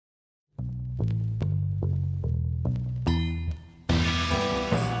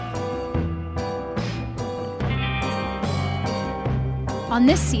On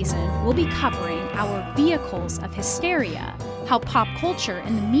this season, we'll be covering our vehicles of hysteria, how pop culture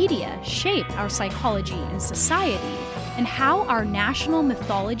and the media shape our psychology and society, and how our national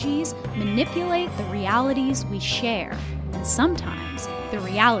mythologies manipulate the realities we share, and sometimes the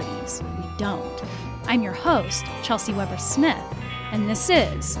realities we don't. I'm your host, Chelsea Weber-Smith, and this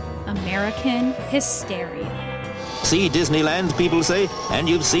is American Hysteria. See Disneyland, people say, and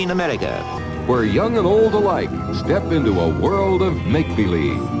you've seen America. Where young and old alike step into a world of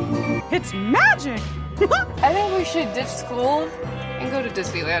make-believe. It's magic! I think we should ditch school and go to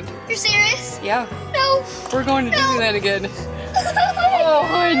Disneyland. You're serious? Yeah. No. We're going to Disneyland again. Oh,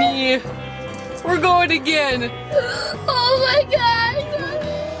 honey. We're going again. Oh, my God.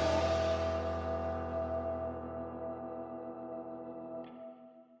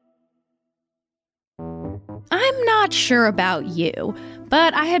 I'm not sure about you,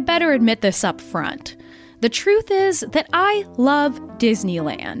 but I had better admit this up front. The truth is that I love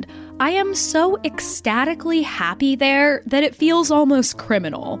Disneyland. I am so ecstatically happy there that it feels almost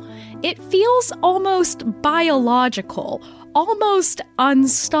criminal. It feels almost biological, almost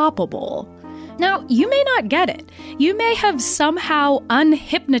unstoppable. Now, you may not get it. You may have somehow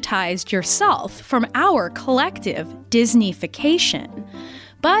unhypnotized yourself from our collective Disneyfication.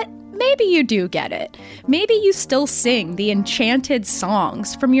 But maybe you do get it. Maybe you still sing the enchanted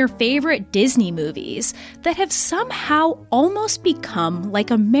songs from your favorite Disney movies that have somehow almost become like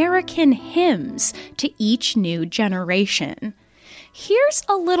American hymns to each new generation. Here's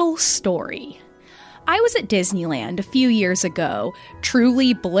a little story. I was at Disneyland a few years ago,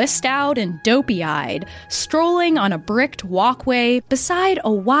 truly blissed out and dopey-eyed, strolling on a bricked walkway beside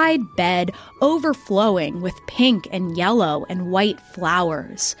a wide bed overflowing with pink and yellow and white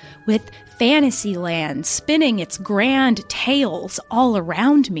flowers, with Fantasyland spinning its grand tales all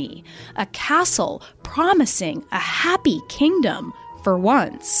around me, a castle promising a happy kingdom for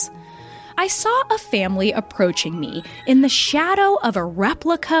once. I saw a family approaching me in the shadow of a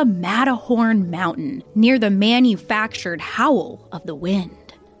replica Matterhorn mountain near the manufactured howl of the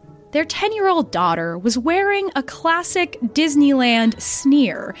wind. Their 10-year-old daughter was wearing a classic Disneyland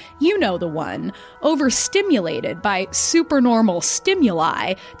sneer, you know the one, overstimulated by supernormal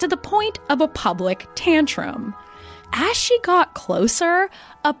stimuli to the point of a public tantrum. As she got closer,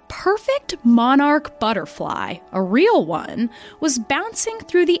 a perfect monarch butterfly, a real one, was bouncing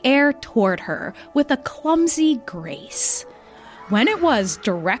through the air toward her with a clumsy grace. When it was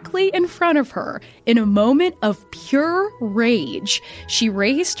directly in front of her, in a moment of pure rage, she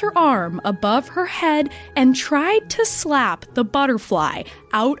raised her arm above her head and tried to slap the butterfly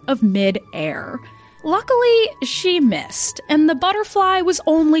out of mid-air. Luckily, she missed, and the butterfly was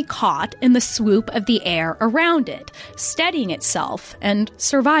only caught in the swoop of the air around it, steadying itself and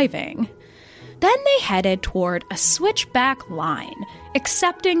surviving. Then they headed toward a switchback line,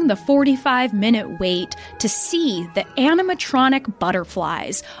 accepting the 45-minute wait to see the animatronic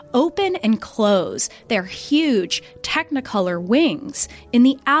butterflies open and close their huge Technicolor wings in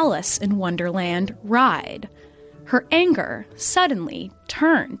the Alice in Wonderland ride. Her anger suddenly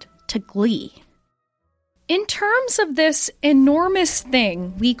turned to glee. In terms of this enormous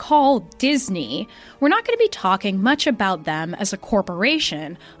thing we call Disney, we're not going to be talking much about them as a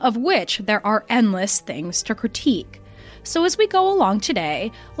corporation, of which there are endless things to critique. So as we go along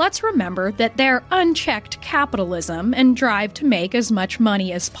today, let's remember that their unchecked capitalism and drive to make as much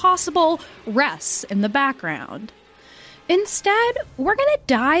money as possible rests in the background. Instead, we're going to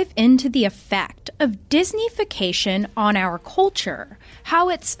dive into the effect of Disneyfication on our culture, how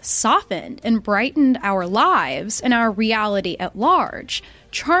it's softened and brightened our lives and our reality at large,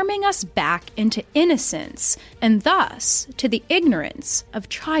 charming us back into innocence and thus to the ignorance of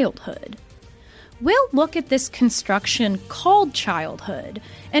childhood. We'll look at this construction called childhood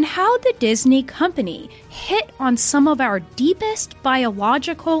and how the Disney company hit on some of our deepest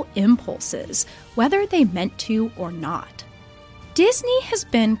biological impulses, whether they meant to or not. Disney has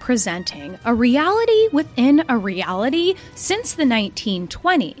been presenting a reality within a reality since the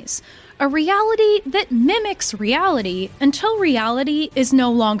 1920s, a reality that mimics reality until reality is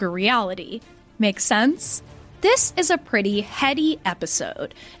no longer reality. Make sense? This is a pretty heady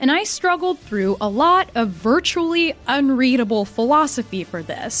episode, and I struggled through a lot of virtually unreadable philosophy for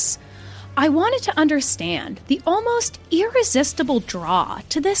this. I wanted to understand the almost irresistible draw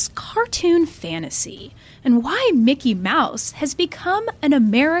to this cartoon fantasy and why Mickey Mouse has become an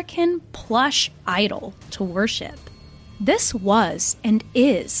American plush idol to worship. This was and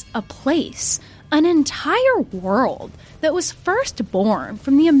is a place, an entire world that was first born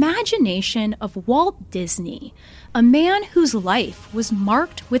from the imagination of Walt Disney, a man whose life was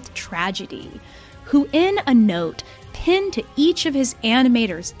marked with tragedy, who in a note pinned to each of his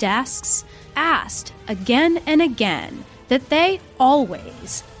animators' desks, asked again and again that they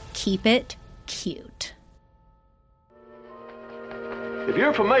always keep it cute. If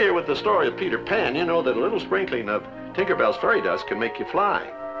you're familiar with the story of Peter Pan, you know that a little sprinkling of Tinkerbell's fairy dust can make you fly.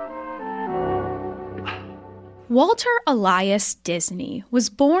 Walter Elias Disney was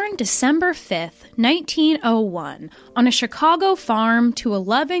born December 5th, 1901, on a Chicago farm to a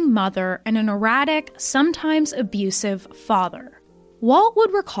loving mother and an erratic, sometimes abusive father. Walt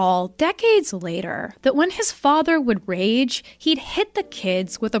would recall decades later that when his father would rage, he'd hit the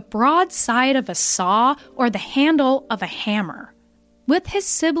kids with a broadside of a saw or the handle of a hammer. With his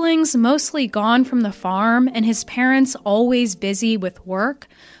siblings mostly gone from the farm and his parents always busy with work,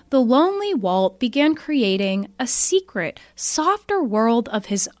 the lonely Walt began creating a secret, softer world of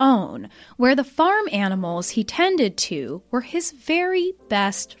his own, where the farm animals he tended to were his very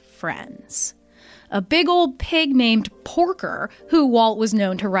best friends. A big old pig named Porker, who Walt was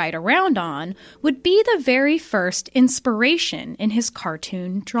known to ride around on, would be the very first inspiration in his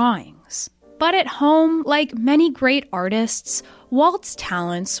cartoon drawings. But at home, like many great artists, Walt's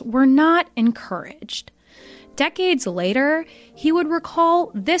talents were not encouraged. Decades later, he would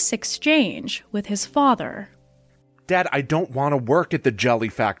recall this exchange with his father. Dad, I don't want to work at the jelly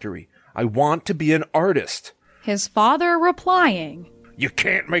factory. I want to be an artist. His father replying, You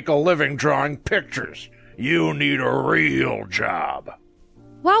can't make a living drawing pictures. You need a real job.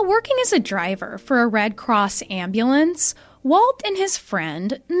 While working as a driver for a Red Cross ambulance, Walt and his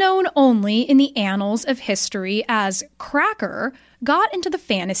friend, known only in the annals of history as Cracker, got into the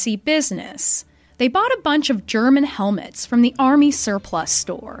fantasy business. They bought a bunch of German helmets from the Army surplus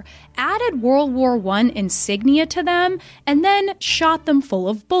store, added World War I insignia to them, and then shot them full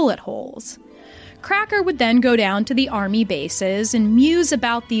of bullet holes. Cracker would then go down to the Army bases and muse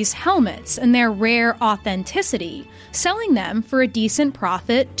about these helmets and their rare authenticity, selling them for a decent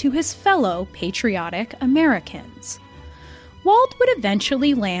profit to his fellow patriotic Americans. Walt would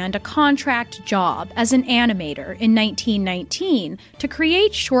eventually land a contract job as an animator in 1919 to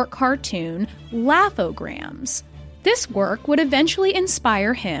create short cartoon Laughograms. This work would eventually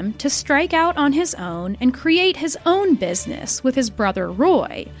inspire him to strike out on his own and create his own business with his brother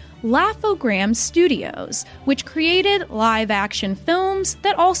Roy, Laughogram Studios, which created live-action films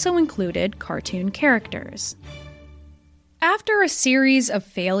that also included cartoon characters. After a series of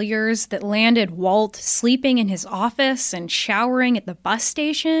failures that landed Walt sleeping in his office and showering at the bus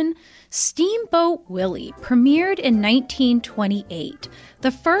station, Steamboat Willie premiered in 1928, the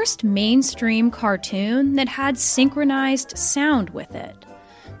first mainstream cartoon that had synchronized sound with it.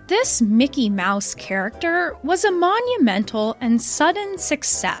 This Mickey Mouse character was a monumental and sudden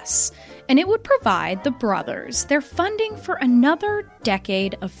success, and it would provide the brothers their funding for another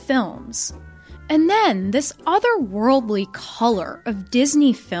decade of films. And then this otherworldly color of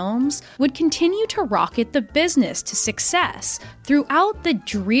Disney films would continue to rocket the business to success throughout the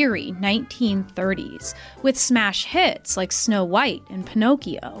dreary 1930s, with smash hits like Snow White and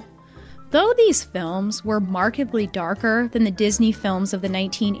Pinocchio. Though these films were markedly darker than the Disney films of the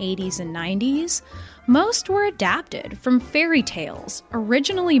 1980s and 90s, most were adapted from fairy tales,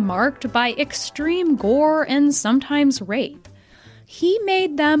 originally marked by extreme gore and sometimes rape. He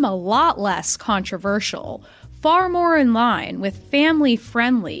made them a lot less controversial, far more in line with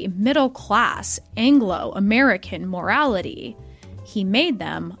family-friendly, middle-class, Anglo-American morality. He made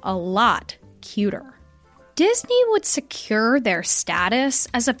them a lot cuter. Disney would secure their status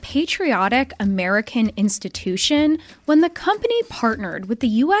as a patriotic American institution when the company partnered with the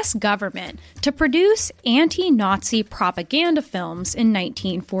U.S. government to produce anti-Nazi propaganda films in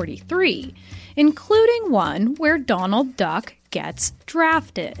 1943, including one where Donald Duck gets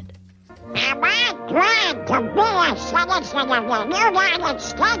drafted. Am I glad to be a citizen of the United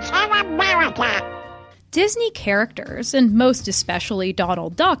States of America? Disney characters, and most especially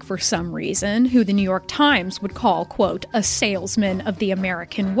Donald Duck for some reason, who the New York Times would call, quote, a salesman of the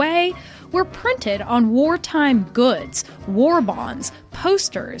American way, were printed on wartime goods, war bonds,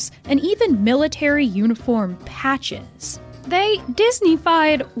 posters, and even military uniform patches. They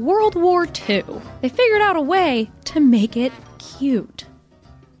Disneyfied World War II. They figured out a way to make it cute.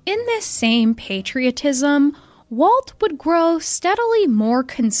 In this same patriotism, Walt would grow steadily more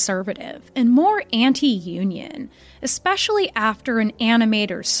conservative and more anti-union, especially after an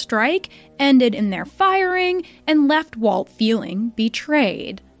animator's strike ended in their firing and left Walt feeling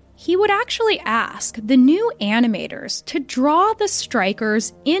betrayed. He would actually ask the new animators to draw the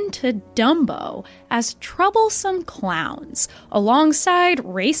strikers into Dumbo as troublesome clowns, alongside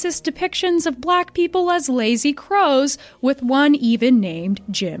racist depictions of black people as lazy crows, with one even named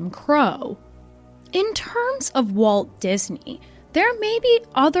Jim Crow. In terms of Walt Disney, there may be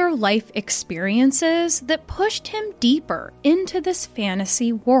other life experiences that pushed him deeper into this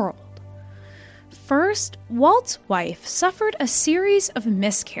fantasy world. First, Walt's wife suffered a series of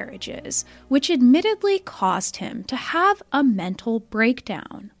miscarriages, which admittedly caused him to have a mental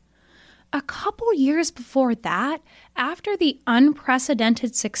breakdown. A couple years before that, after the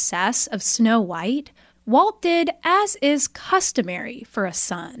unprecedented success of Snow White, Walt did as is customary for a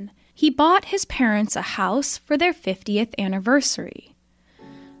son. He bought his parents a house for their 50th anniversary.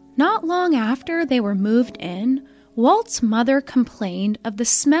 Not long after they were moved in, Walt's mother complained of the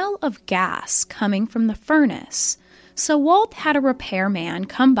smell of gas coming from the furnace, so Walt had a repairman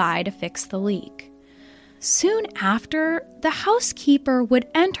come by to fix the leak. Soon after, the housekeeper would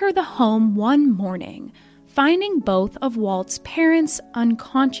enter the home one morning, finding both of Walt's parents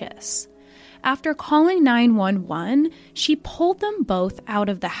unconscious. After calling 911, she pulled them both out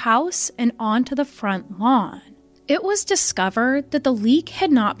of the house and onto the front lawn. It was discovered that the leak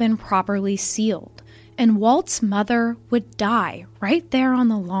had not been properly sealed, and Walt's mother would die right there on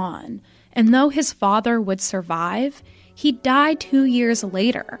the lawn. And though his father would survive, he died 2 years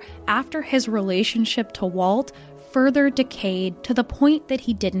later after his relationship to Walt further decayed to the point that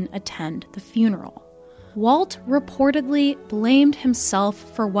he didn't attend the funeral. Walt reportedly blamed himself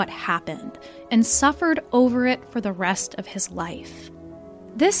for what happened and suffered over it for the rest of his life.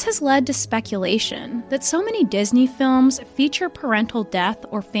 This has led to speculation that so many Disney films feature parental death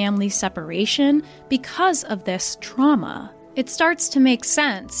or family separation because of this trauma. It starts to make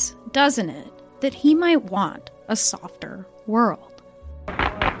sense, doesn't it, that he might want a softer world.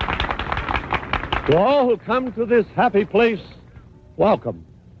 To all who come to this happy place, welcome.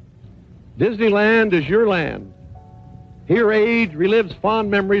 Disneyland is your land. Here age relives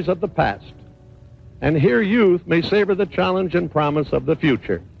fond memories of the past, and here youth may savor the challenge and promise of the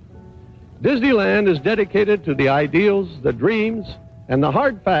future. Disneyland is dedicated to the ideals, the dreams, and the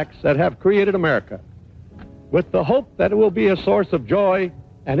hard facts that have created America, with the hope that it will be a source of joy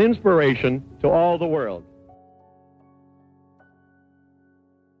and inspiration to all the world.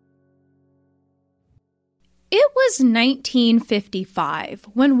 It was 1955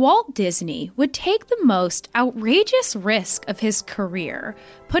 when Walt Disney would take the most outrageous risk of his career,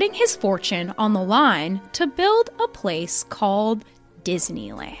 putting his fortune on the line to build a place called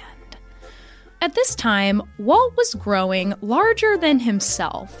Disneyland. At this time, Walt was growing larger than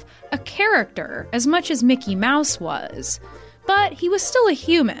himself, a character as much as Mickey Mouse was. But he was still a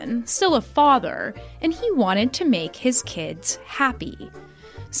human, still a father, and he wanted to make his kids happy.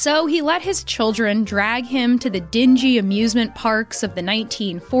 So he let his children drag him to the dingy amusement parks of the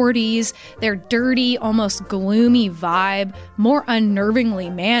 1940s, their dirty, almost gloomy vibe, more unnervingly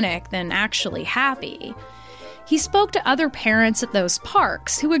manic than actually happy. He spoke to other parents at those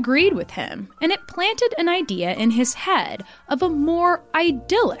parks who agreed with him, and it planted an idea in his head of a more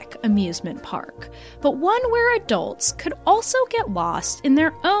idyllic amusement park, but one where adults could also get lost in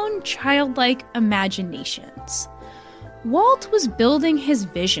their own childlike imaginations. Walt was building his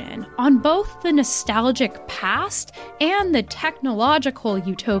vision on both the nostalgic past and the technological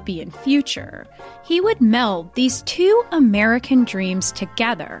utopian future. He would meld these two American dreams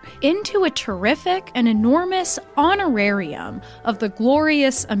together into a terrific and enormous honorarium of the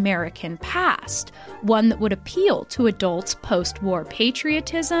glorious American past, one that would appeal to adults' post-war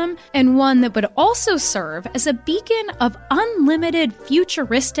patriotism, and one that would also serve as a beacon of unlimited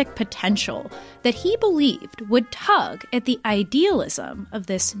futuristic potential that he believed would tug at the idealism of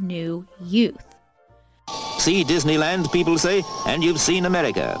this new youth. See Disneyland, people say, and you've seen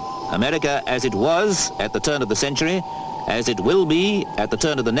America. America as it was at the turn of the century, as it will be at the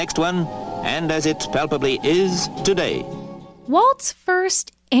turn of the next one, and as it palpably is today. Walt's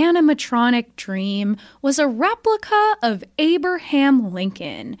first animatronic dream was a replica of Abraham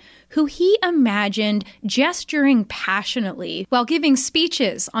Lincoln, who he imagined gesturing passionately while giving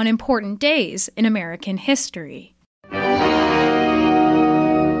speeches on important days in American history.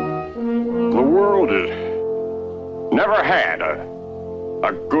 The world has never had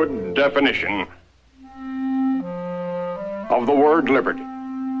a good definition of the word liberty.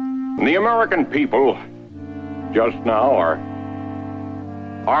 And the American people just now are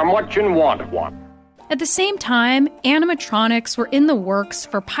much in want of one. At the same time, animatronics were in the works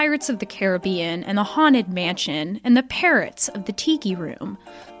for Pirates of the Caribbean and the Haunted Mansion and the Parrots of the Tiki Room.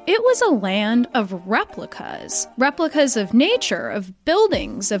 It was a land of replicas of nature, of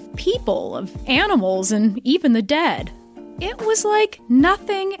buildings, of people, of animals, and even the dead. It was like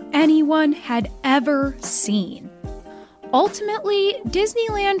nothing anyone had ever seen. Ultimately,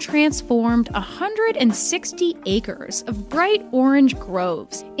 Disneyland transformed 160 acres of bright orange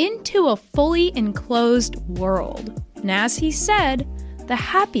groves into a fully enclosed world, and as he said, the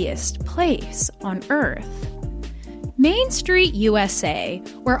happiest place on Earth. Main Street, USA,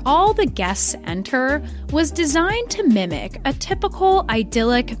 where all the guests enter, was designed to mimic a typical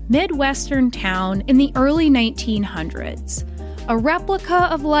idyllic Midwestern town in the early 1900s. A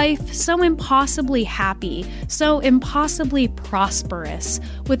replica of life so impossibly happy, so impossibly prosperous,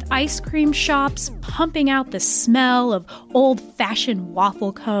 with ice cream shops pumping out the smell of old-fashioned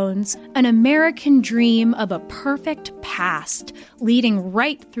waffle cones, an American dream of a perfect past leading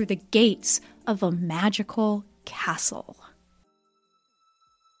right through the gates of a magical castle.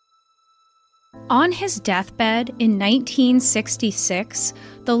 On his deathbed in 1966,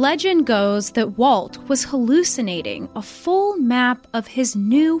 the legend goes that Walt was hallucinating a full map of his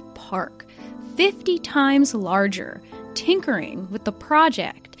new park, 50 times larger, tinkering with the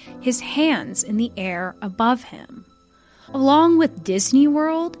project, his hands in the air above him. Along with Disney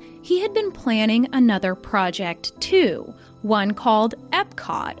World, he had been planning another project too, one called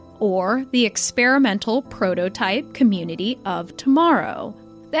Epcot, or the Experimental Prototype Community of Tomorrow.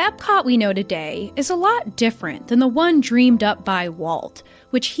 The Epcot we know today is a lot different than the one dreamed up by Walt,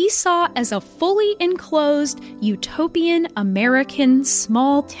 which he saw as a fully enclosed, utopian American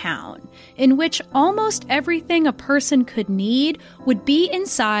small town, in which almost everything a person could need would be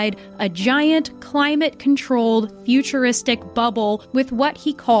inside a giant, climate-controlled, futuristic bubble with what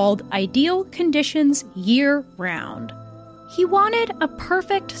he called ideal conditions year-round. He wanted a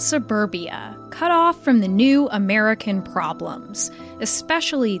perfect suburbia, cut off from the new American problems,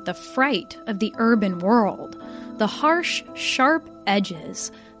 especially the fright of the urban world, the harsh, sharp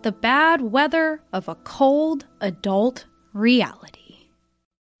edges, the bad weather of a cold, adult reality.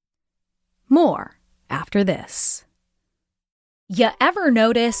 More after this. You ever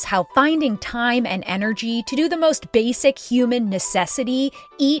notice how finding time and energy to do the most basic human necessity,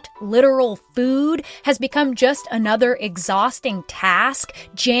 eat literal food, has become just another exhausting task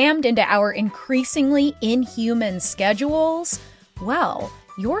jammed into our increasingly inhuman schedules? Well,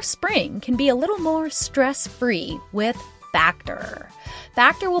 your spring can be a little more stress-free with Factor.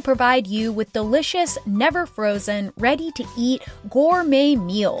 Factor will provide you with delicious, never-frozen, ready-to-eat gourmet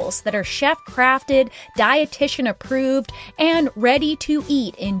meals that are chef-crafted, dietitian-approved, and ready to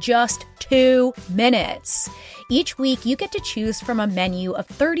eat in just 2 minutes. Each week, you get to choose from a menu of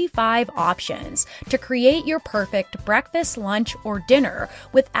 35 options to create your perfect breakfast, lunch, or dinner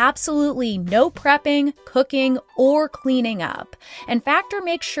with absolutely no prepping, cooking, or cleaning up. And Factor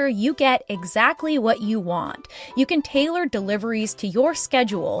makes sure you get exactly what you want. You can tailor deliveries to your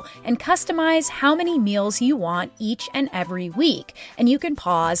schedule and customize how many meals you want each and every week, and you can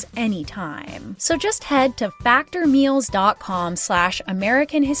pause anytime. So just head to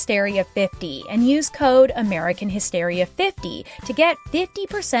factormeals.com/AmericanHysteria50 and use code AmericanHysteria50 to get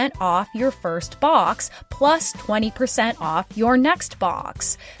 50% off your first box plus 20% off your next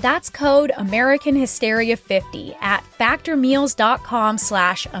box. That's code AmericanHysteria50 at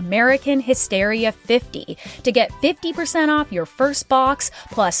factormeals.com/AmericanHysteria50 to get 50% off your first box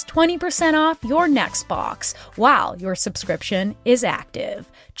plus 20% off your next box while your subscription is active.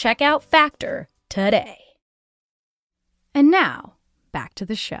 Check out Factor today. And now, back to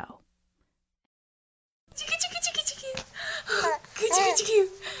the show.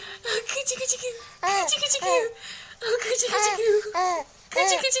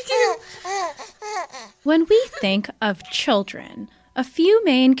 When we think of children, a few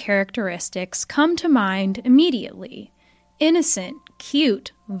main characteristics come to mind immediately. Innocent,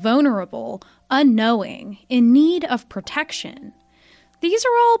 cute, vulnerable, unknowing, in need of protection. These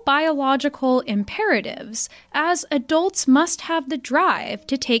are all biological imperatives, as adults must have the drive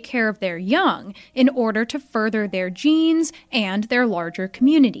to take care of their young in order to further their genes and their larger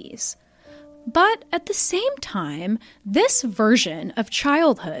communities. But at the same time, this version of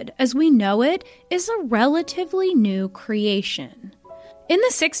childhood as we know it is a relatively new creation. In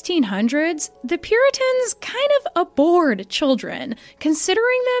the 1600s, the Puritans kind of abhorred children,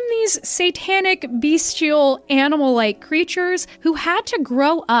 considering them these satanic, bestial, animal-like creatures who had to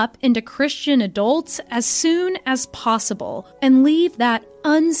grow up into Christian adults as soon as possible and leave that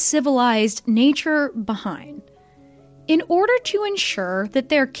uncivilized nature behind. In order to ensure that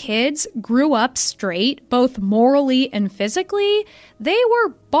their kids grew up straight, both morally and physically, they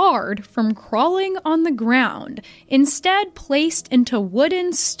were barred from crawling on the ground, instead placed into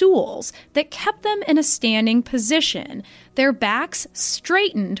wooden stools that kept them in a standing position, their backs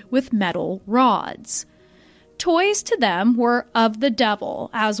straightened with metal rods. toys to them were of the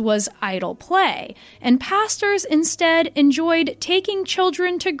devil, as was idle play, and pastors instead enjoyed taking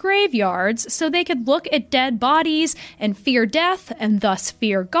children to graveyards so they could look at dead bodies and fear death and thus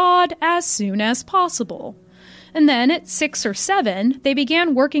fear God as soon as possible. And then at 6 or 7, they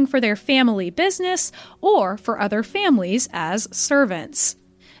began working for their family business or for other families as servants.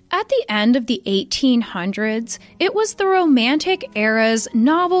 At the end of the 1800s, it was the Romantic era's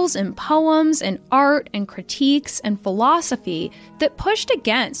novels and poems and art and critiques and philosophy that pushed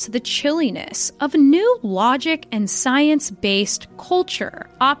against the chilliness of a new logic and science-based culture,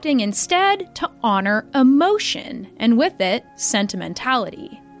 opting instead to honor emotion, and with it,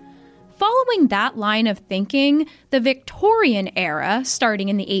 sentimentality. Following that line of thinking, the Victorian era, starting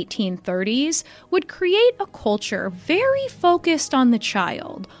in the 1830s, would create a culture very focused on the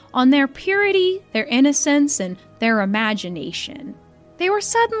child, on their purity, their innocence, and their imagination. They were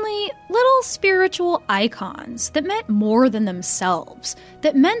suddenly little spiritual icons that meant more than themselves,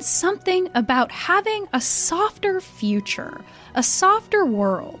 that meant something about having a softer future, a softer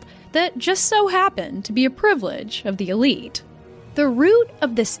world, that just so happened to be a privilege of the elite. The root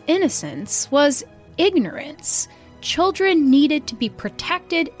of this innocence was ignorance. Children needed to be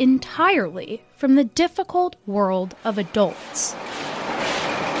protected entirely from the difficult world of adults.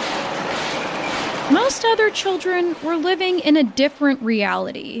 Most other children were living in a different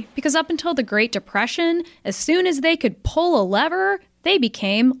reality, because up until the Great Depression, as soon as they could pull a lever, they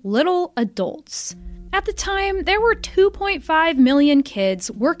became little adults. At the time, there were 2.5 million kids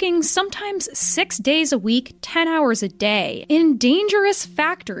working sometimes 6 days a week, 10 hours a day, in dangerous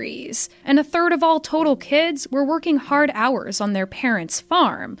factories, and a third of all total kids were working hard hours on their parents'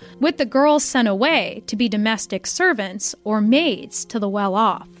 farm, with the girls sent away to be domestic servants or maids to the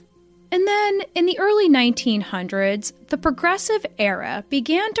well-off. And then, in the early 1900s, the Progressive Era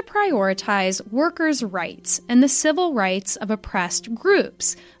began to prioritize workers' rights and the civil rights of oppressed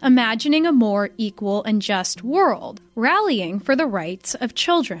groups, imagining a more equal and just world, rallying for the rights of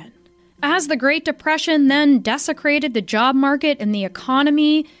children. As the Great Depression then desecrated the job market and the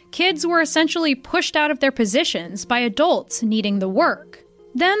economy, kids were essentially pushed out of their positions by adults needing the work.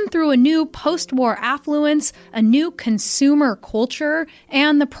 Then, through a new post-war affluence, a new consumer culture,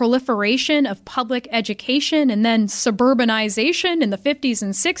 and the proliferation of public education and then suburbanization in the 50s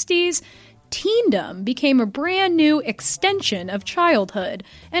and 60s, teendom became a brand new extension of childhood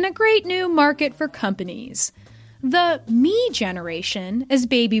and a great new market for companies. The me generation, as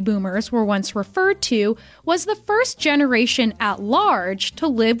baby boomers were once referred to, was the first generation at large to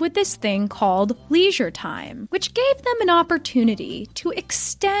live with this thing called leisure time, which gave them an opportunity to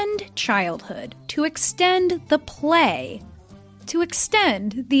extend childhood, to extend the play, to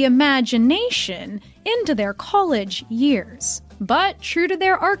extend the imagination into their college years. But, true to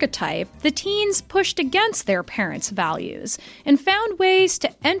their archetype, the teens pushed against their parents' values and found ways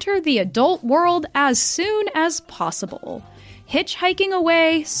to enter the adult world as soon as possible, hitchhiking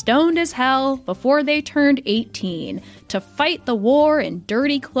away, stoned as hell, before they turned 18, to fight the war in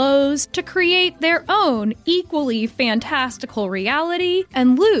dirty clothes, to create their own equally fantastical reality,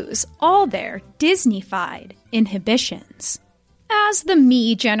 and lose all their Disneyfied inhibitions. As the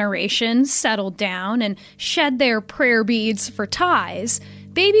me generation settled down and shed their prayer beads for ties,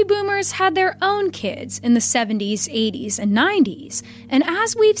 baby boomers had their own kids in the 70s, 80s, and 90s. And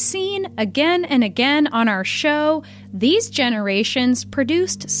as we've seen again and again on our show, these generations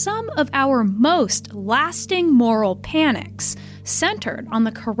produced some of our most lasting moral panics, centered on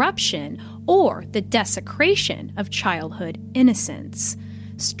the corruption or the desecration of childhood innocence.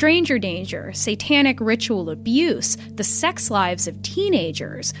 Stranger danger, satanic ritual abuse, the sex lives of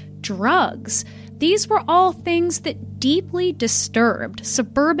teenagers, drugs. These were all things that deeply disturbed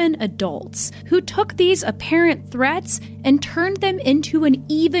suburban adults who took these apparent threats and turned them into an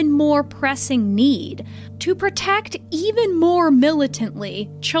even more pressing need to protect even more militantly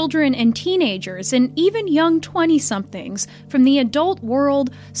children and teenagers and even young 20-somethings from the adult world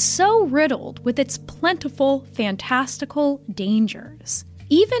so riddled with its plentiful, fantastical dangers.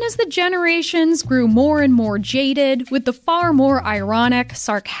 Even as the generations grew more and more jaded with the far more ironic,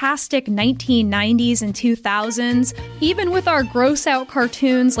 sarcastic 1990s and 2000s, even with our gross-out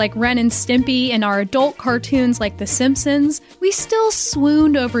cartoons like Ren and Stimpy and our adult cartoons like The Simpsons, we still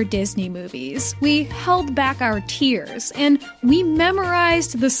swooned over Disney movies. We held back our tears, and we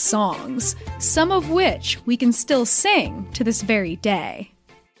memorized the songs, some of which we can still sing to this very day.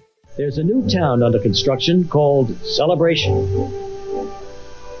 There's a new town under construction called Celebration.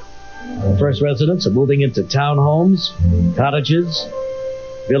 The first residents are moving into townhomes, cottages,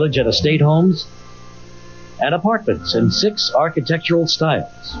 village and estate homes, and apartments in 6 architectural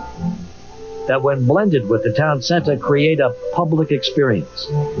styles. that when blended with the town center create a public experience,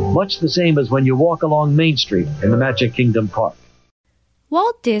 much the same as when you walk along Main Street in the Magic Kingdom Park.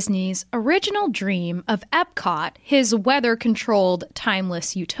 Walt Disney's original dream of Epcot, his weather-controlled,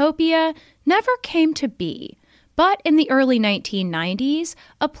 timeless utopia, never came to be. But in the early 1990s,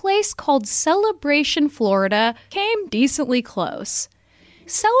 a place called Celebration, Florida came decently close.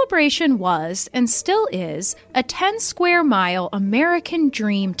 Celebration was, and still is, a 10-square-mile American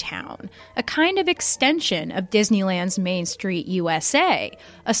dream town, a kind of extension of Disneyland's Main Street, USA,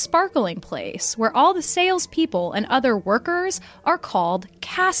 a sparkling place where all the salespeople and other workers are called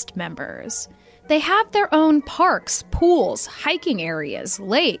cast members. They have their own parks, pools, hiking areas,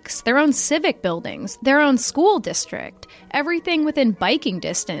 lakes, their own civic buildings, their own school district, everything within biking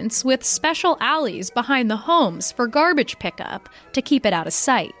distance, with special alleys behind the homes for garbage pickup to keep it out of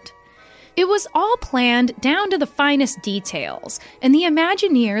sight. It was all planned down to the finest details, and the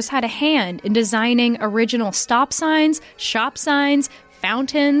Imagineers had a hand in designing original stop signs, shop signs,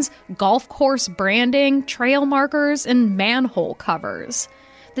 fountains, golf course branding, trail markers, and manhole covers.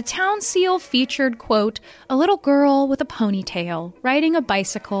 The town seal featured, quote, a little girl with a ponytail riding a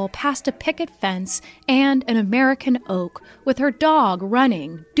bicycle past a picket fence and an American oak with her dog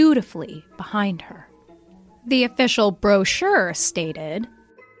running dutifully behind her. The official brochure stated,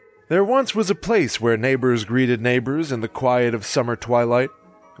 there once was a place where neighbors greeted neighbors in the quiet of summer twilight,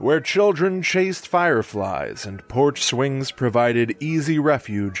 where children chased fireflies and porch swings provided easy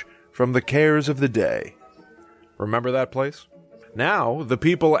refuge from the cares of the day. Remember that place? Now, the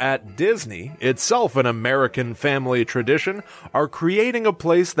people at Disney, itself an American family tradition, are creating a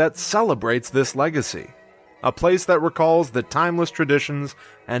place that celebrates this legacy. A place that recalls the timeless traditions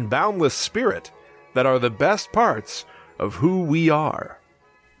and boundless spirit that are the best parts of who we are.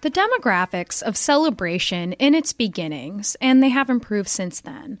 The demographics of Celebration in its beginnings, and they have improved since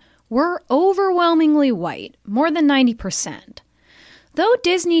then, were overwhelmingly white, more than 90%. Though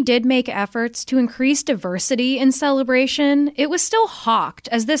Disney did make efforts to increase diversity in Celebration, it was still hawked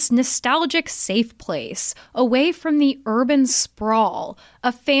as this nostalgic safe place away from the urban sprawl,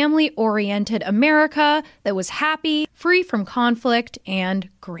 a family-oriented America that was happy, free from conflict, and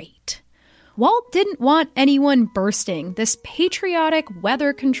great. Walt didn't want anyone bursting this patriotic,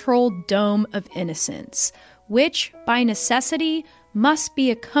 weather-controlled dome of innocence, which, by necessity, must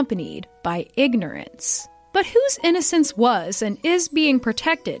be accompanied by ignorance. But whose innocence was and is being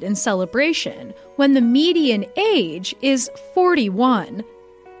protected in Celebration when the median age is 41?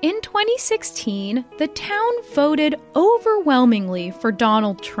 In 2016, the town voted overwhelmingly for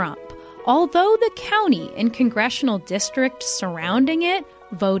Donald Trump, although the county and congressional district surrounding it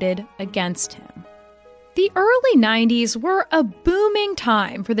voted against him. The early 90s were a booming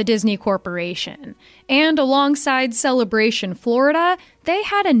time for the Disney Corporation, and alongside Celebration Florida, they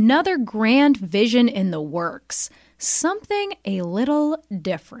had another grand vision in the works, something a little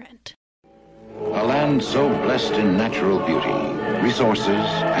different. A land so blessed in natural beauty, resources,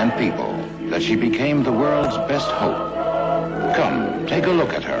 and people that she became the world's best hope. Come, take a look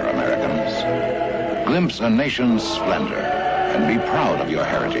at her, Americans. Glimpse a nation's splendor and be proud of your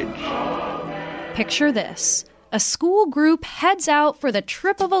heritage. Picture this. A school group heads out for the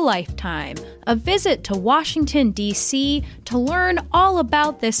trip of a lifetime, a visit to Washington, D.C., to learn all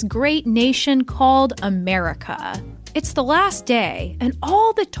about this great nation called America. It's the last day, and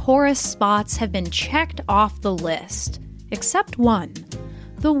all the tourist spots have been checked off the list, except one.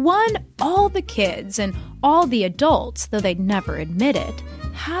 The one all the kids and all the adults, though they'd never admit it,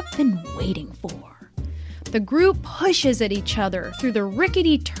 have been waiting for. The group pushes at each other through the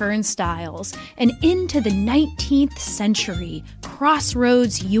rickety turnstiles and into the 19th century,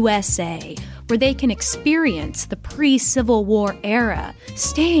 Crossroads, USA, where they can experience the pre-Civil War era,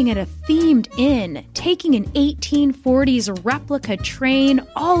 staying at a themed inn, taking an 1840s replica train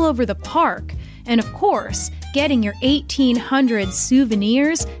all over the park, and of course, getting your 1800s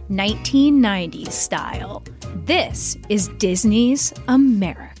souvenirs 1990s style. This is Disney's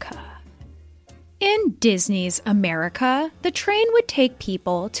America. In Disney's America, the train would take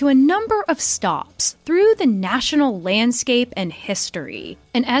people to a number of stops through the national landscape and history.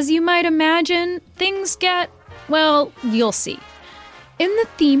 And as you might imagine, things get, well, you'll see. In the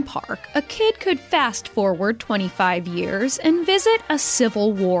theme park, a kid could fast forward 25 years and visit a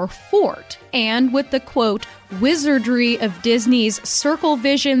Civil War fort. And with the, quote, wizardry of Disney's Circle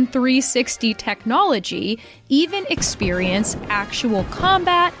Vision 360 technology, even experience actual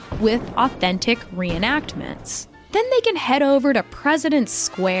combat with authentic reenactments. Then they can head over to President's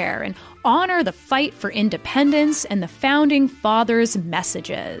Square and honor the fight for independence and the Founding Fathers'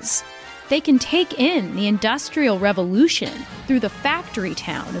 messages. they can take in the Industrial Revolution through the factory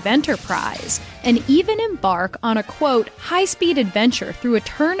town of Enterprise, and even embark on a, quote, high-speed adventure through a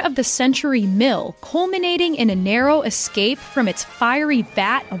turn-of-the-century mill, culminating in a narrow escape from its fiery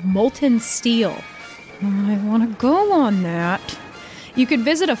vat of molten steel. I want to go on that. You could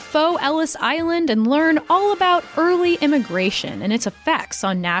visit a faux Ellis Island and learn all about early immigration and its effects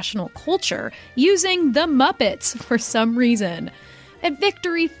on national culture using the Muppets for some reason. At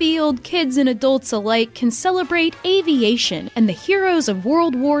Victory Field, kids and adults alike can celebrate aviation and the heroes of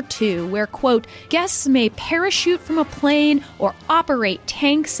World War II, where, quote, guests may parachute from a plane or operate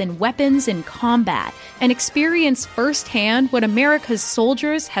tanks and weapons in combat and experience firsthand what America's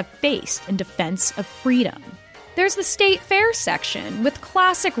soldiers have faced in defense of freedom. There's the State Fair section, with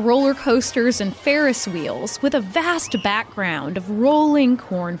classic roller coasters and Ferris wheels, with a vast background of rolling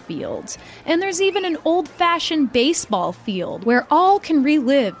cornfields. And there's even an old-fashioned baseball field, where all can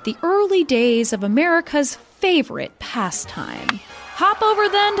relive the early days of America's favorite pastime. Hop over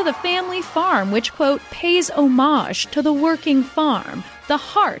then to the family farm, which, quote, pays homage to the working farm, the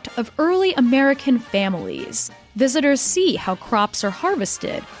heart of early American families. Visitors see how crops are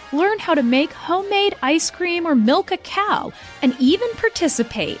harvested, learn how to make homemade ice cream or milk a cow, and even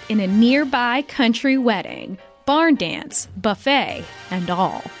participate in a nearby country wedding, barn dance, buffet, and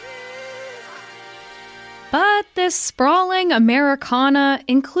all. But this sprawling Americana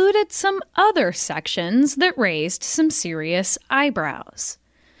included some other sections that raised some serious eyebrows.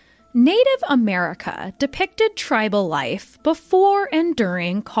 Native America depicted tribal life before and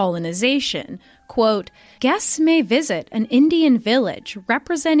during colonization. Quote, guests may visit an Indian village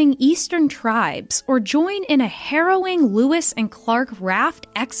representing Eastern tribes or join in a harrowing Lewis and Clark raft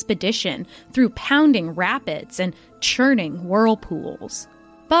expedition through pounding rapids and churning whirlpools.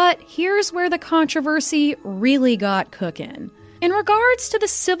 But here's where the controversy really got cookin'. In regards to the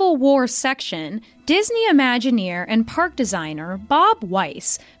Civil War section, Disney Imagineer and park designer Bob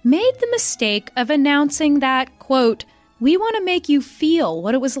Weiss made the mistake of announcing that, quote, we want to make you feel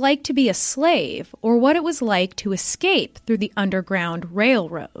what it was like to be a slave or what it was like to escape through the Underground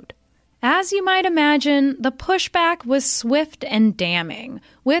Railroad. As you might imagine, the pushback was swift and damning,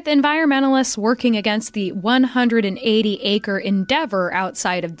 with environmentalists working against the 180-acre endeavor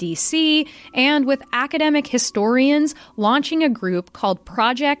outside of D.C., and with academic historians launching a group called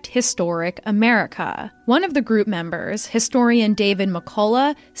Project Historic America. One of the group members, historian David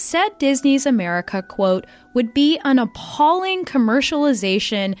McCullough, said Disney's America, quote, would be an appalling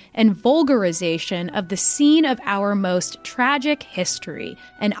commercialization and vulgarization of the scene of our most tragic history,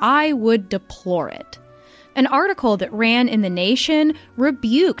 and I would deplore it. An article that ran in The Nation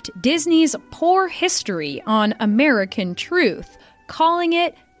rebuked Disney's poor history on American truth, calling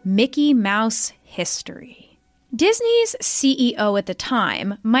it Mickey Mouse history. Disney's CEO at the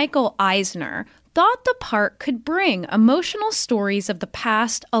time, Michael Eisner, thought the park could bring emotional stories of the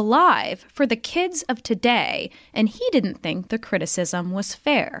past alive for the kids of today, and he didn't think the criticism was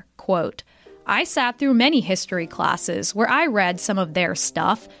fair. Quote, I sat through many history classes where I read some of their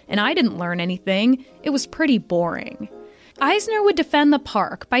stuff, and I didn't learn anything. It was pretty boring. Eisner would defend the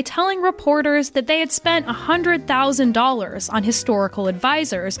park by telling reporters that they had spent $100,000 on historical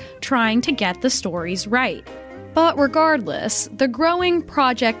advisors trying to get the stories right. But regardless, the growing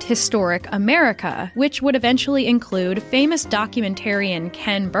Project Historic America, which would eventually include famous documentarian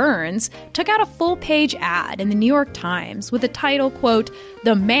Ken Burns, took out a full-page ad in the New York Times with the title, quote,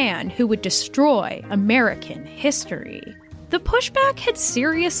 The Man Who Would Destroy American History. The pushback had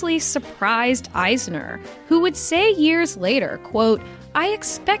seriously surprised Eisner, who would say years later, quote, I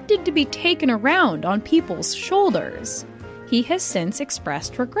expected to be taken around on people's shoulders. He has since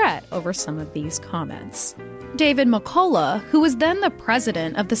expressed regret over some of these comments. David McCullough, who was then the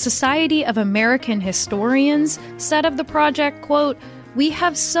president of the Society of American Historians, said of the project, quote, we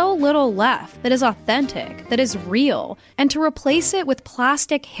have so little left that is authentic, that is real, and to replace it with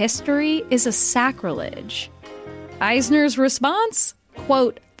plastic history is a sacrilege. Eisner's response,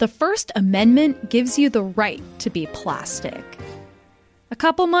 quote, the First Amendment gives you the right to be plastic. A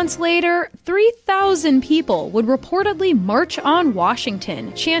couple months later, 3,000 people would reportedly march on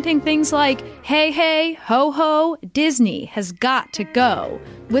Washington, chanting things like, hey, hey, ho, ho, Disney has got to go,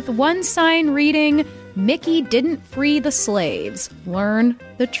 with one sign reading, Mickey didn't free the slaves, learn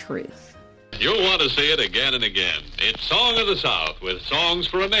the truth. You'll want to see it again and again. It's Song of the South with Songs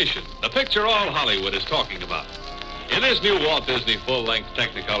for a Nation, the picture all Hollywood is talking about. In this new Walt Disney full-length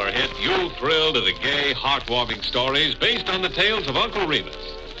Technicolor hit, you'll thrill to the gay, heartwarming stories based on the tales of Uncle Remus.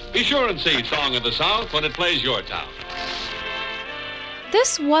 Be sure and see Song of the South when it plays your town.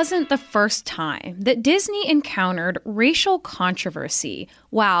 This wasn't the first time that Disney encountered racial controversy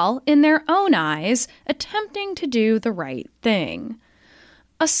while, in their own eyes, attempting to do the right thing.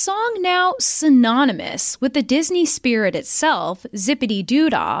 A song now synonymous with the Disney spirit itself,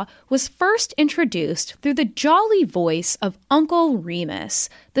 Zippity-Doo-Dah, was first introduced through the jolly voice of Uncle Remus,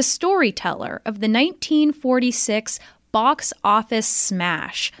 the storyteller of the 1946 box office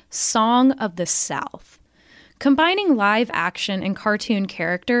smash, Song of the South. Combining live action and cartoon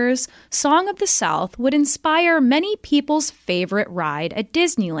characters, Song of the South would inspire many people's favorite ride at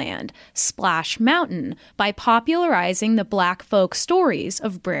Disneyland, Splash Mountain, by popularizing the Black folk stories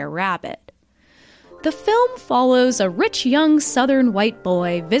of Brer Rabbit. The film follows a rich young southern white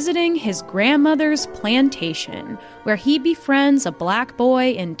boy visiting his grandmother's plantation, where he befriends a black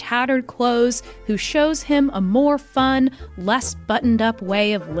boy in tattered clothes who shows him a more fun, less buttoned-up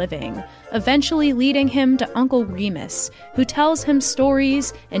way of living, eventually leading him to Uncle Remus, who tells him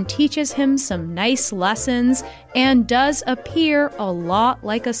stories and teaches him some nice lessons and does appear a lot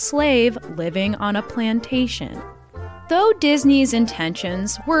like a slave living on a plantation. Though Disney's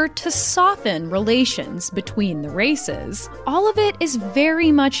intentions were to soften relations between the races, all of it is very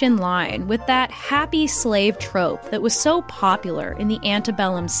much in line with that happy slave trope that was so popular in the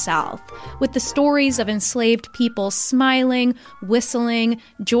antebellum South, with the stories of enslaved people smiling, whistling,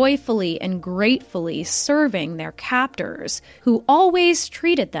 joyfully and gratefully serving their captors, who always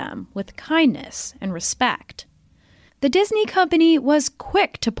treated them with kindness and respect. The Disney Company was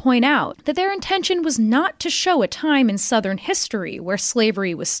quick to point out that their intention was not to show a time in Southern history where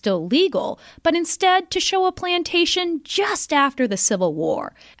slavery was still legal, but instead to show a plantation just after the Civil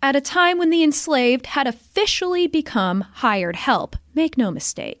War, at a time when the enslaved had officially become hired help, make no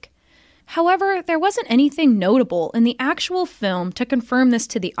mistake. However, there wasn't anything notable in the actual film to confirm this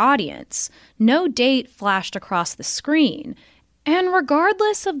to the audience. No date flashed across the screen. And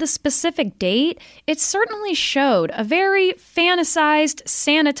regardless of the specific date, it certainly showed a very fantasized,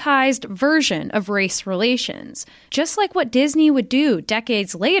 sanitized version of race relations, just like what Disney would do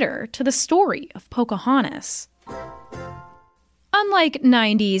decades later to the story of Pocahontas. Unlike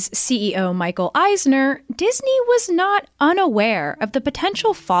 90s CEO Michael Eisner, Disney was not unaware of the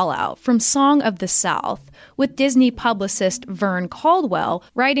potential fallout from Song of the South, with Disney publicist Vern Caldwell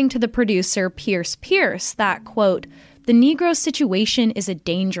writing to the producer Pierce that, quote, "The Negro situation is a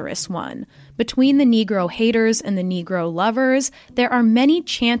dangerous one. Between the Negro haters and the Negro lovers, there are many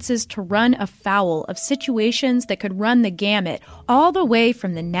chances to run afoul of situations that could run the gamut all the way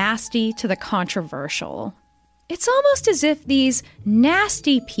from the nasty to the controversial." It's almost as if these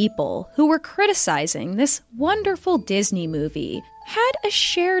nasty people who were criticizing this wonderful Disney movie had a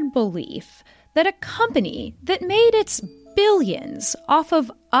shared belief that a company that made its billions off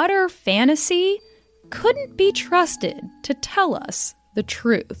of utter fantasy couldn't be trusted to tell us the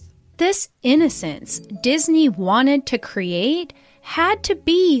truth. This innocence Disney wanted to create had to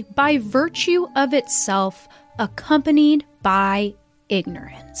be, by virtue of itself, accompanied by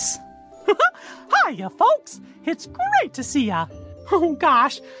ignorance. Hiya, folks. It's great to see ya. Oh,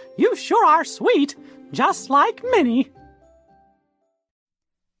 gosh, you sure are sweet, just like Minnie.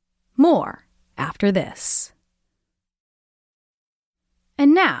 More after this.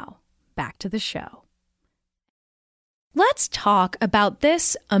 And now, back to the show. Let's talk about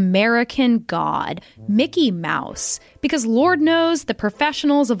this American god, Mickey Mouse, because Lord knows the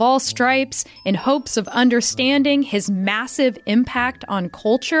professionals of all stripes, in hopes of understanding his massive impact on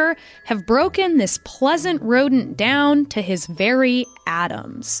culture, have broken this pleasant rodent down to his very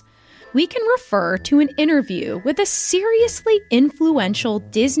atoms. We can refer to an interview with a seriously influential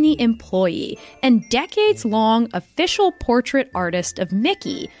Disney employee and decades-long official portrait artist of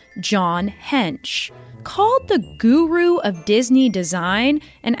Mickey, John Hench. Called the guru of Disney design,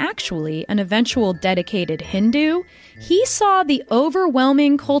 and actually an eventual dedicated Hindu, he saw the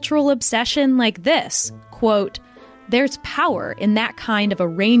overwhelming cultural obsession like this, quote, "There's power in that kind of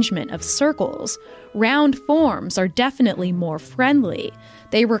arrangement of circles. Round forms are definitely more friendly.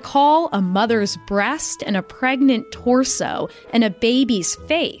 They recall a mother's breast and a pregnant torso and a baby's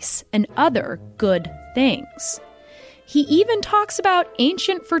face and other good things." He even talks about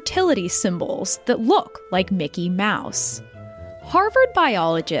ancient fertility symbols that look like Mickey Mouse. Harvard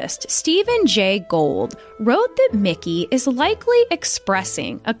biologist Stephen Jay Gould wrote that Mickey is likely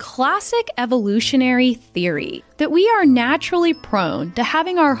expressing a classic evolutionary theory that we are naturally prone to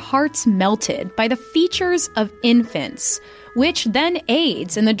having our hearts melted by the features of infants, which then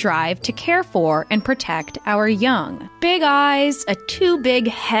aids in the drive to care for and protect our young. Big eyes, a too big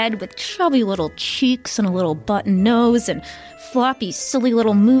head with chubby little cheeks and a little button nose and floppy, silly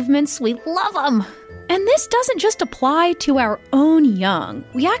little movements. We love them. And this doesn't just apply to our own young.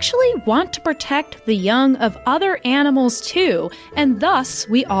 We actually want to protect the young of other animals too, and thus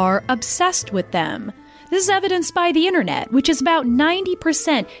we are obsessed with them. This is evidenced by the internet, which is about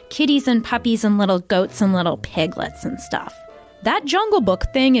 90% kitties and puppies and little goats and little piglets and stuff. That Jungle Book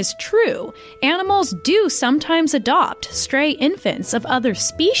thing is true. Animals do sometimes adopt stray infants of other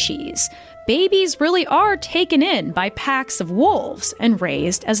species. Babies really are taken in by packs of wolves and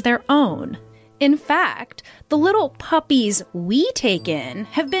raised as their own. In fact, the little puppies we take in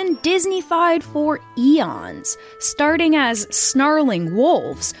have been Disneyfied for eons, starting as snarling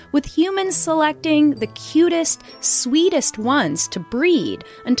wolves, with humans selecting the cutest, sweetest ones to breed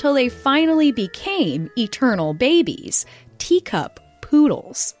until they finally became eternal babies, teacup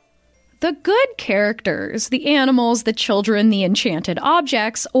poodles. The good characters, the animals, the children, the enchanted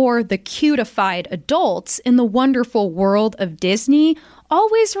objects, or the cutified adults in the wonderful world of Disney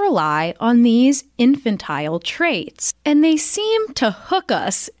always rely on these infantile traits, and they seem to hook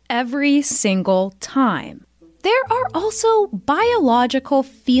us every single time. There are also biological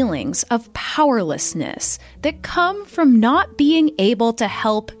feelings of powerlessness that come from not being able to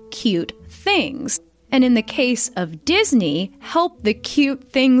help cute things. And in the case of Disney, help the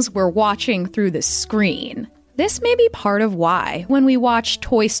cute things we're watching through the screen. This may be part of why, when we watch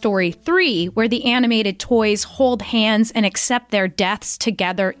Toy Story 3, where the animated toys hold hands and accept their deaths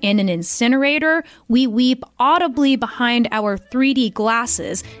together in an incinerator, we weep audibly behind our 3D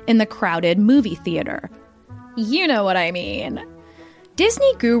glasses in the crowded movie theater. You know what I mean.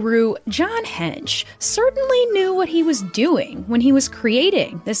 Disney guru John Hench certainly knew what he was doing when he was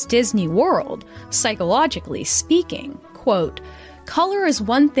creating this Disney world, psychologically speaking. Quote, "Color is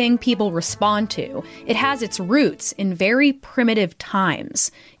one thing people respond to. It has its roots in very primitive times.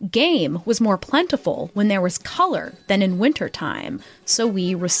 Game was more plentiful when there was color than in wintertime, so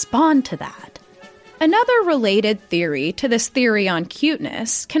we respond to that." Another related theory to this theory on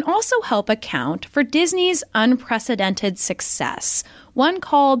cuteness can also help account for Disney's unprecedented success, one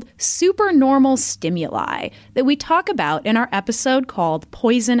called supernormal stimuli that we talk about in our episode called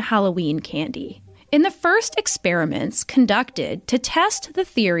Poison Halloween Candy. In the first experiments conducted to test the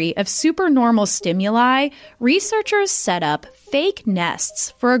theory of supernormal stimuli, researchers set up fake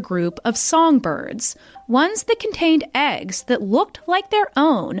nests for a group of songbirds, ones that contained eggs that looked like their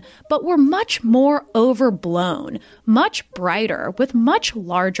own but were much more overblown, much brighter, with much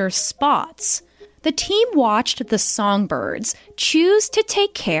larger spots. The team watched the songbirds choose to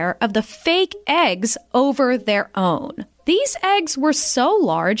take care of the fake eggs over their own. These eggs were so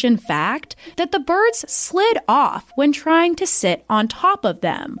large, in fact, that the birds slid off when trying to sit on top of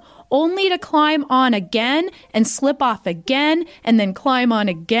them, only to climb on again and slip off again and then climb on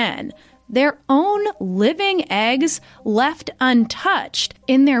again. Their own living eggs left untouched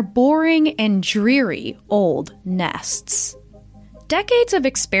in their boring and dreary old nests. Decades of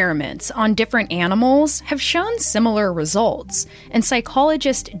experiments on different animals have shown similar results, and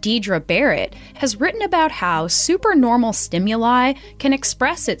psychologist Deidre Barrett has written about how supernormal stimuli can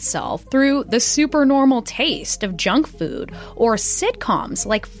express itself through the supernormal taste of junk food, or sitcoms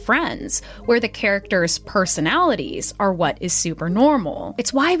like Friends, where the characters' personalities are what is supernormal.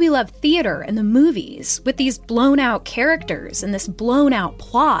 It's why we love theater and the movies, with these blown-out characters and this blown-out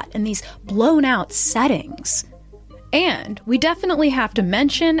plot and these blown-out settings. And we definitely have to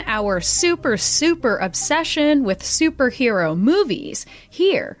mention our super obsession with superhero movies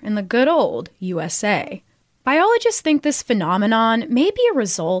here in the good old USA. Biologists think this phenomenon may be a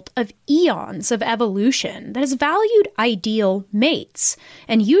result of eons of evolution that has valued ideal mates,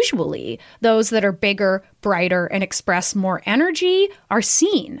 and usually those that are bigger, brighter, and express more energy are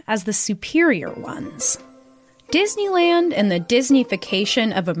seen as the superior ones. Disneyland and the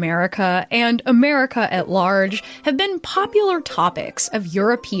Disneyfication of America and America at large have been popular topics of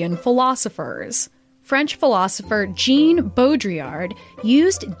European philosophers. French philosopher Jean Baudrillard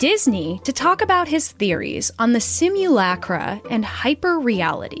used Disney to talk about his theories on the simulacra and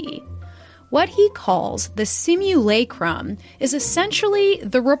hyperreality. What he calls the simulacrum is essentially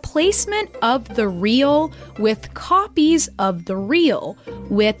the replacement of the real with copies of the real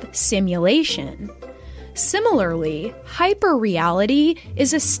with simulation. Similarly, hyperreality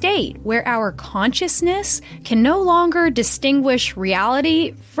is a state where our consciousness can no longer distinguish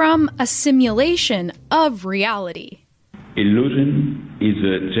reality from a simulation of reality. Illusion is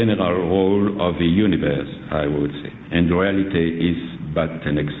the general role of the universe, I would say, and reality is but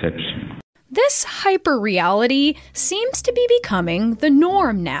an exception. This hyperreality seems to be becoming the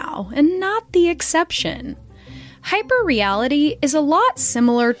norm now, and not the exception. Hyperreality is a lot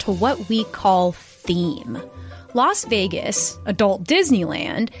similar to what we call theme. Las Vegas, adult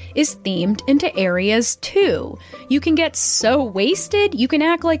Disneyland, is themed into areas too. You can get so wasted, you can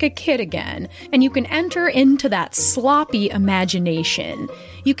act like a kid again, and you can enter into that sloppy imagination.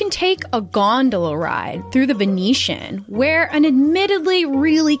 You can take a gondola ride through the Venetian, where an admittedly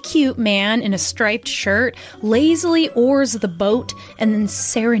really cute man in a striped shirt lazily oars the boat and then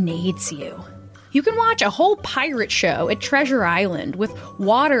serenades you. You can watch a whole pirate show at Treasure Island with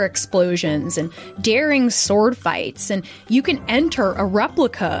water explosions and daring sword fights, and you can enter a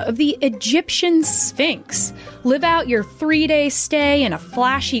replica of the Egyptian Sphinx, live out your 3-day stay in a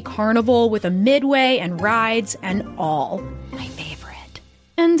flashy carnival with a midway and rides and all. My favorite.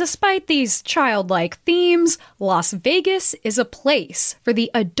 And despite these childlike themes, Las Vegas is a place for the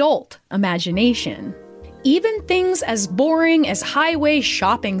adult imagination. Even things as boring as highway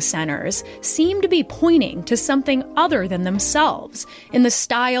shopping centers seem to be pointing to something other than themselves, in the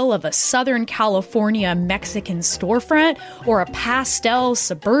style of a Southern California Mexican storefront, or a pastel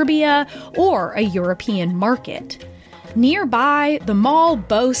suburbia, or a European market. Nearby, the mall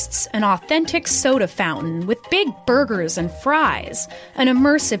boasts an authentic soda fountain with big burgers and fries, an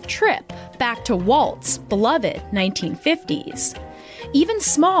immersive trip back to Walt's beloved 1950s. Even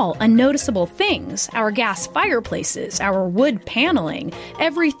small, unnoticeable things, our gas fireplaces, our wood paneling,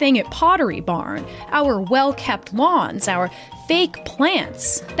 everything at Pottery Barn, our well-kept lawns, our fake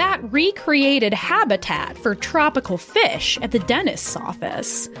plants, that recreated habitat for tropical fish at the dentist's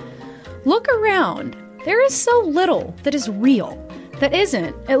office. Look around. There is so little that is real, that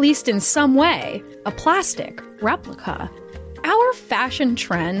isn't, at least in some way, a plastic replica. Our fashion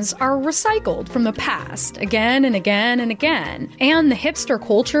trends are recycled from the past again and again and again, and the hipster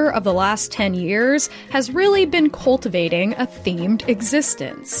culture of the last 10 years has really been cultivating a themed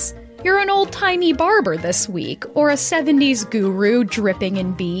existence. You're an old-timey barber this week, or a 70s guru dripping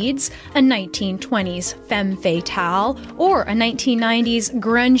in beads, a 1920s femme fatale, or a 1990s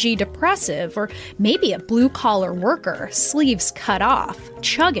grungy depressive, or maybe a blue-collar worker, sleeves cut off,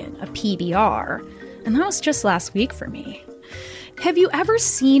 chugging a PBR. And that was just last week for me. Have you ever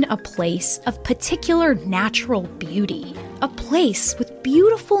seen a place of particular natural beauty? A place with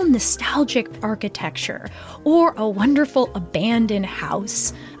beautiful nostalgic architecture, or a wonderful abandoned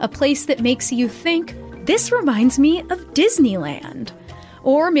house? A place that makes you think, this reminds me of Disneyland.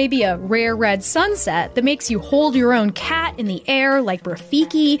 Or maybe a rare red sunset that makes you hold your own cat in the air like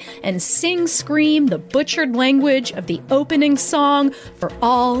Rafiki and scream the butchered language of the opening song for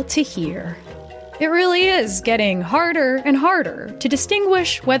all to hear. It really is getting harder and harder to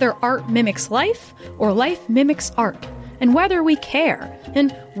distinguish whether art mimics life or life mimics art, and whether we care,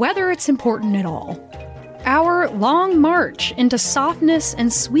 and whether it's important at all. Our long march into softness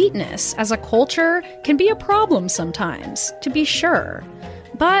and sweetness as a culture can be a problem sometimes, to be sure.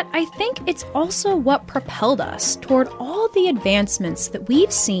 But I think it's also what propelled us toward all the advancements that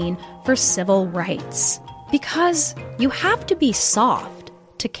we've seen for civil rights. Because you have to be soft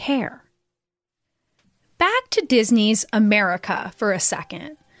to care. Back to Disney's America for a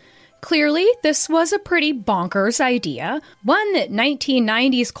second. Clearly, this was a pretty bonkers idea, one that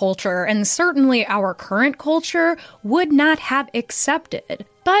 1990s culture and certainly our current culture would not have accepted.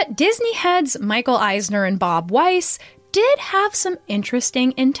 But Disney heads Michael Eisner and Bob Weiss did have some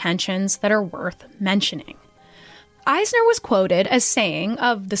interesting intentions that are worth mentioning. Eisner was quoted as saying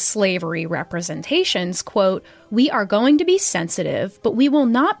of the slavery representations, quote, "We are going to be sensitive, but we will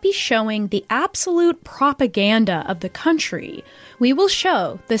not be showing the absolute propaganda of the country. We will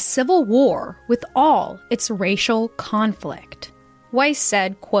show the Civil War with all its racial conflict." Weiss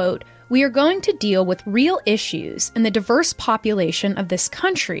said, quote, "We are going to deal with real issues in the diverse population of this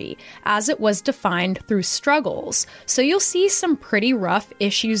country as it was defined through struggles, so you'll see some pretty rough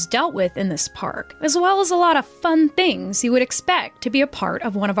issues dealt with in this park, as well as a lot of fun things you would expect to be a part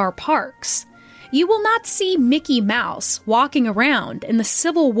of one of our parks. You will not see Mickey Mouse walking around in the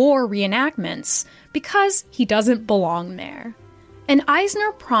Civil War reenactments because he doesn't belong there." And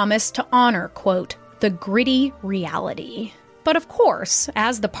Eisner promised to honor, quote, "the gritty reality." But of course,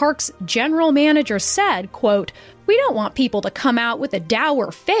 as the park's general manager said, quote, "We don't want people to come out with a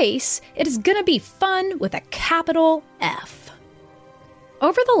dour face. It is going to be fun with a capital F."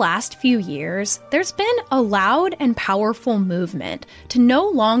 Over the last few years, there's been a loud and powerful movement to no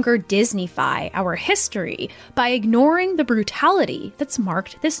longer Disneyfy our history by ignoring the brutality that's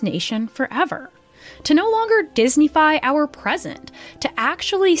marked this nation forever. to no longer Disneyfy our present, to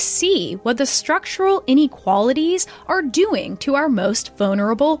actually see what the structural inequalities are doing to our most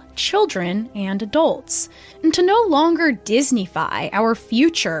vulnerable children and adults, and to no longer Disneyfy our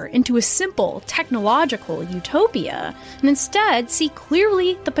future into a simple technological utopia, and instead see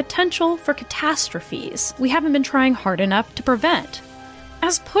clearly the potential for catastrophes we haven't been trying hard enough to prevent.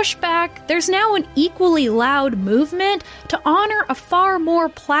 As pushback, there's now an equally loud movement to honor a far more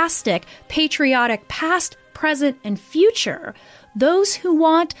plastic, patriotic past, present, and future. Those who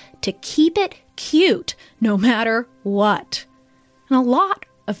want to keep it cute no matter what. And a lot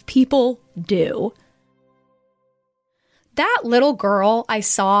of people do. That little girl I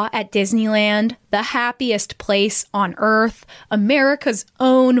saw at Disneyland, the happiest place on earth, America's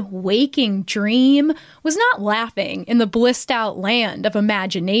own waking dream, was not laughing in the blissed out land of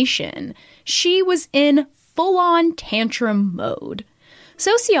imagination. She was in full-on tantrum mode.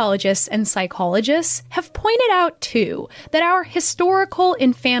 Sociologists and psychologists have pointed out, too, that our historical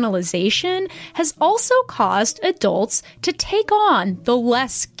infantilization has also caused adults to take on the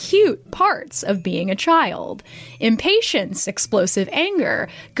less cute parts of being a child. Impatience, explosive anger,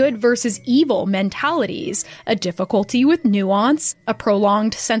 good versus evil mentalities, a difficulty with nuance, a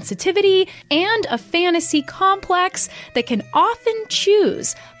prolonged sensitivity, and a fantasy complex that can often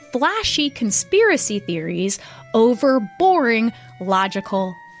choose flashy conspiracy theories over boring,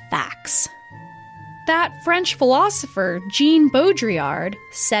 logical facts. That French philosopher Jean Baudrillard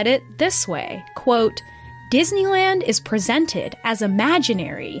said it this way, quote, "Disneyland is presented as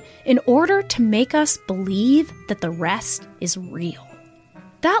imaginary in order to make us believe that the rest is real."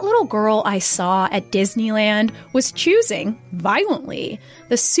 That little girl I saw at Disneyland was choosing, violently,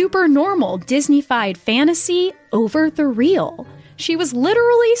 the super normal Disneyfied fantasy over the real. She was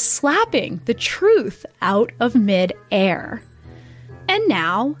literally slapping the truth out of mid-air. And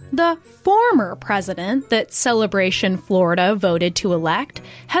now, the former president that Celebration Florida voted to elect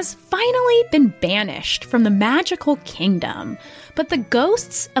has finally been banished from the magical kingdom, but the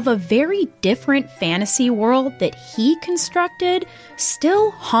ghosts of a very different fantasy world that he constructed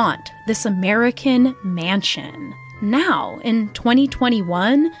still haunt this American mansion. Now, in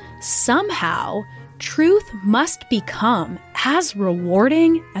 2021, somehow, truth must become as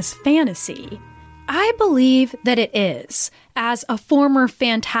rewarding as fantasy. I believe that it is, as a former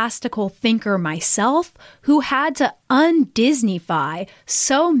fantastical thinker myself who had to un-Disneyfy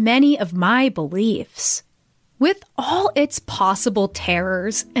so many of my beliefs. With all its possible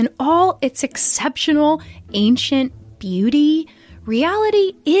terrors and all its exceptional ancient beauty,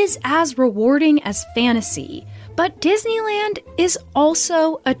 reality is as rewarding as fantasy, but Disneyland is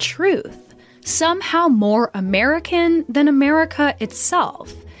also a truth. Somehow more American than America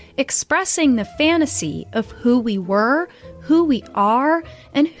itself, expressing the fantasy of who we were, who we are,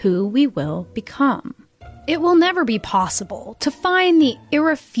 and who we will become. It will never be possible to find the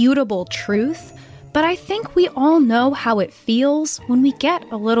irrefutable truth, but I think we all know how it feels when we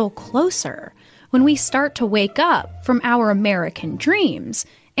get a little closer, when we start to wake up from our American dreams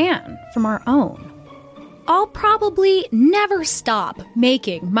and from our own. I'll probably never stop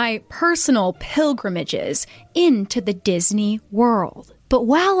making my personal pilgrimages into the Disney world. But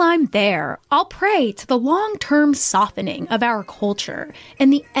while I'm there, I'll pray to the long-term softening of our culture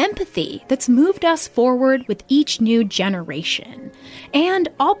and the empathy that's moved us forward with each new generation. And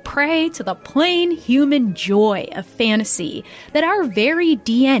I'll pray to the plain human joy of fantasy that our very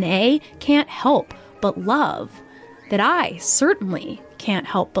DNA can't help but love, that I certainly can't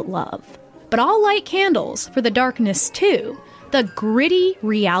help but love. But I'll light candles for the darkness too, the gritty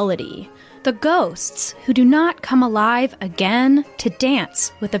reality, the ghosts who do not come alive again to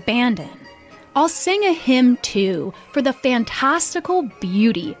dance with abandon. I'll sing a hymn too for the fantastical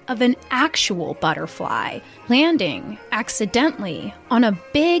beauty of an actual butterfly landing accidentally on a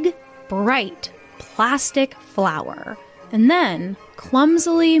big, bright plastic flower, and then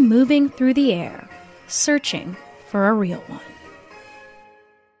clumsily moving through the air, searching for a real one.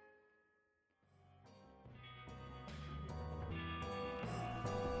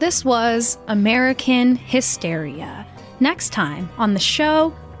 This was American Hysteria. Next time on the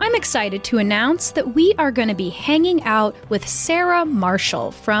show, I'm excited to announce that we are going to be hanging out with Sarah Marshall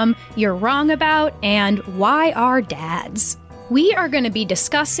from You're Wrong About and Why Our Dads. We are going to be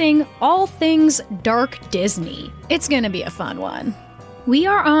discussing all things dark Disney. It's going to be a fun one. We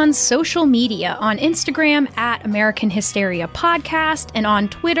are on social media, on Instagram at American Hysteria Podcast and on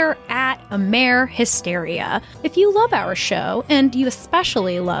Twitter at AmerHysteria. If you love our show, and you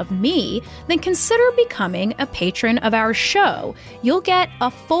especially love me, then consider becoming a patron of our show. You'll get a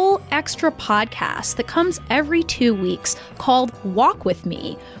full extra podcast that comes every 2 weeks called Walk With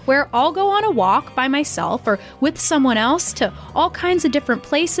Me, where I'll go on a walk by myself or with someone else to all kinds of different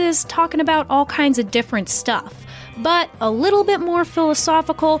places, talking about all kinds of different stuff. But a little bit more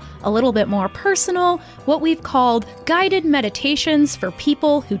philosophical, a little bit more personal, what we've called guided meditations for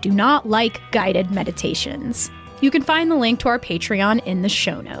people who do not like guided meditations. You can find the link to our Patreon in the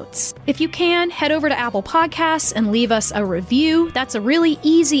show notes. If you can, head over to Apple Podcasts and leave us a review. That's a really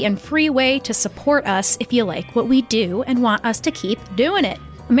easy and free way to support us if you like what we do and want us to keep doing it.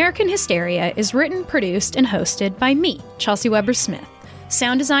 American Hysteria is written, produced, and hosted by me, Chelsea Weber-Smith.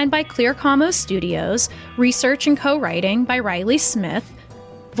 Sound design by Clear Commo Studios, research and co-writing by Riley Smith,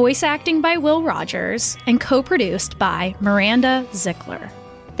 voice acting by Will Rogers, and co-produced by Miranda Zickler.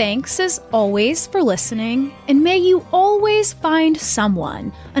 Thanks as always for listening, and may you always find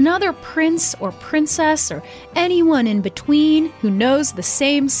someone, another prince or princess or anyone in between who knows the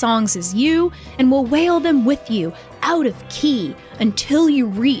same songs as you and will wail them with you out of key until you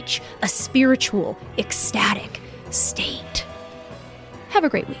reach a spiritual, ecstatic state. Have a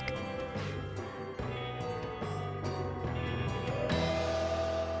great week.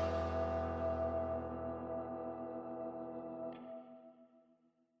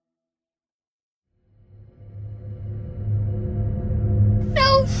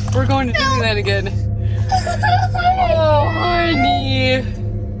 No. We're going to Disneyland again. Oh, honey.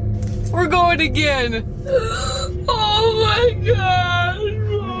 We're going again. Oh my God.